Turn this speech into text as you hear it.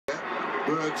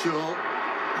Birchall.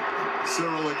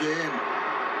 Cyril again.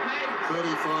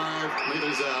 35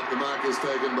 metres out. The mark is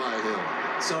taken by Hill.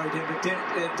 Sorry, Dan,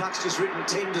 but Duck's just written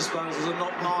 10 disposals and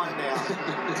not 9 now.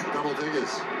 Double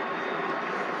figures.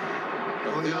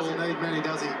 Well, he doesn't need many,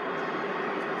 does he?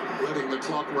 Letting the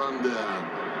clock run down.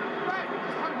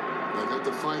 They've had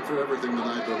to fight for everything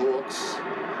tonight, the Hawks.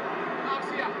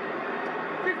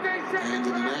 And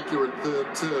in an accurate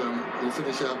third term, will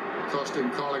finish up costing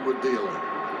Collingwood dearly.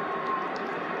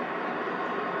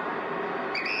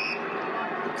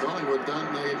 But Collingwood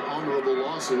don't need honourable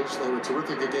losses. They were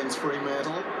terrific against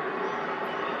Fremantle.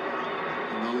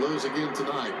 And they'll lose again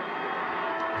tonight.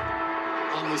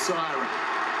 On the siren.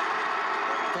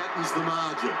 Fattens the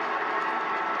margin.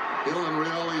 Hill and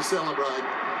Rioli celebrate.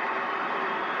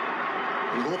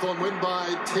 And Hawthorn win by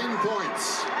 10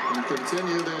 points and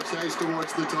continue their chase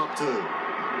towards the top 2.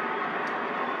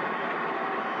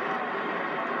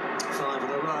 5 in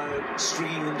a row,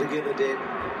 stringing them together, Dan.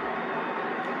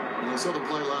 I saw them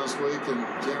play last week, and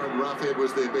Jared Roughhead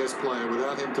was their best player.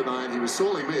 Without him tonight, he was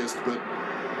sorely missed, but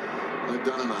they've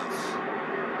done enough.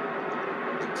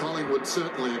 But Collingwood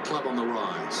certainly a club on the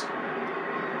rise.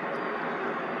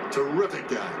 Terrific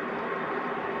game.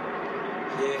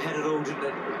 Yeah, had it all, didn't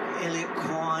it? Elliott,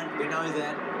 Quine, we know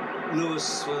that.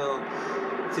 Lewis, well,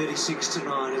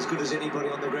 36-9, as good as anybody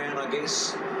on the ground, I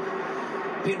guess.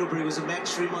 Pendlebury was a match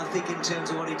for him, I think, in terms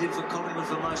of what he did for Collingwood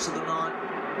for most of the night.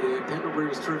 Yeah, Pendlebury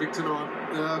was terrific tonight.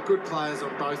 Good players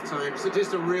on both teams. So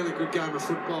just a really good game of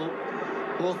football.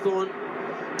 Hawthorn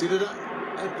did it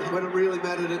when it really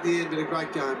mattered at the end, but a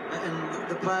great game. And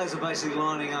the players are basically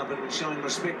lining up and showing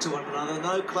respect to one another.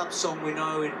 No club song we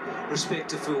know in respect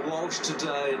to Phil Walsh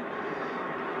today.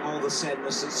 All the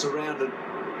sadness that surrounded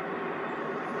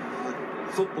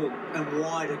the football and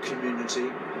wider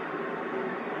community.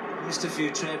 Missed a few,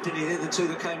 Trav, didn't he? They're the two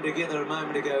that came together a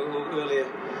moment ago or earlier.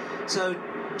 So,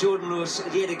 Jordan Lewis,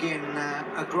 yet again,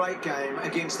 a great game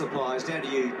against the Pies. Down to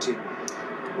you, Tim.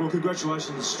 Well,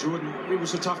 congratulations, Jordan. It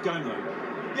was a tough game, though.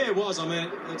 Yeah, it was. I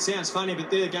mean, it sounds funny, but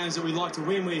they're the games that we like to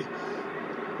win. We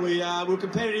were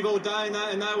competitive all day,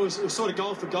 and they was sort of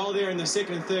goal for goal there in the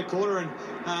second and third quarter. And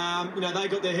you know, they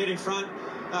got their head in front,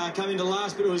 coming to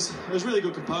last, but it was really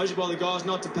good composure by the guys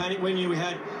not to panic. We knew we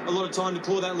had a lot of time to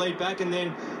claw that lead back, and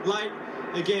then late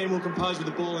again we'll compose with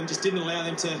the ball and just didn't allow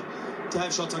them to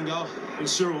have shots on goal. And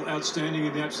Cyril outstanding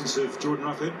in the absence of Jordan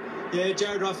Roughhead. Yeah,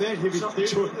 Jared Roughhead,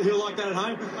 he'll like that at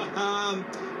home.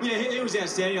 Yeah, he was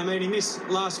outstanding. I mean, he missed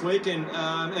last week, and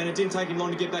it didn't take him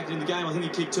long to get back into the game. I think he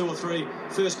kicked 2 or 3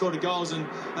 first quarter goals, and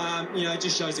you know, it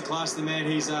just shows the class of the man.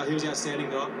 He was outstanding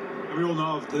tonight. We all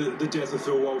know of the death of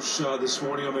Phil Walsh this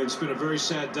morning. I mean, it's been a very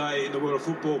sad day in the world of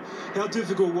football. How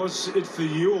difficult was it for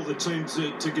you or the team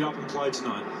to get up and play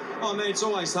tonight? Oh, man, it's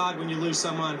always hard when you lose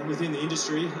someone within the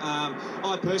industry.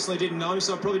 I personally didn't know him,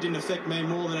 so it probably didn't affect me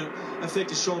more than it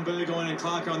affected Sean Burgoyne and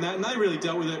Clark on that, and they really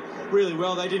dealt with it really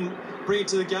well. They didn't bring it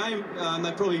to the game.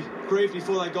 They probably grieved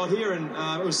before they got here, and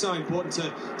it was so important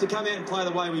to come out and play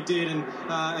the way we did,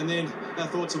 and then our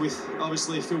thoughts are with,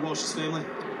 obviously, Phil Walsh's family.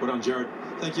 Well done, Jared.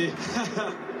 Thank you.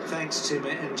 Thanks, Tim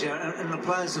and Jared. And the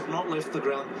players have not left the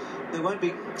ground. They won't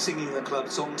be singing the club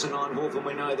song tonight, Hawthorn,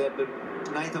 we know that, but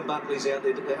Nathan Buckley's out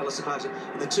there, Alistair Clarkson,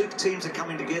 and the two teams are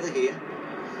coming together here.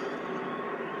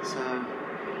 So,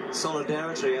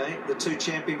 solidarity, eh? The two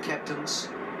champion captains.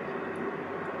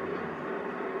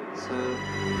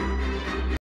 So...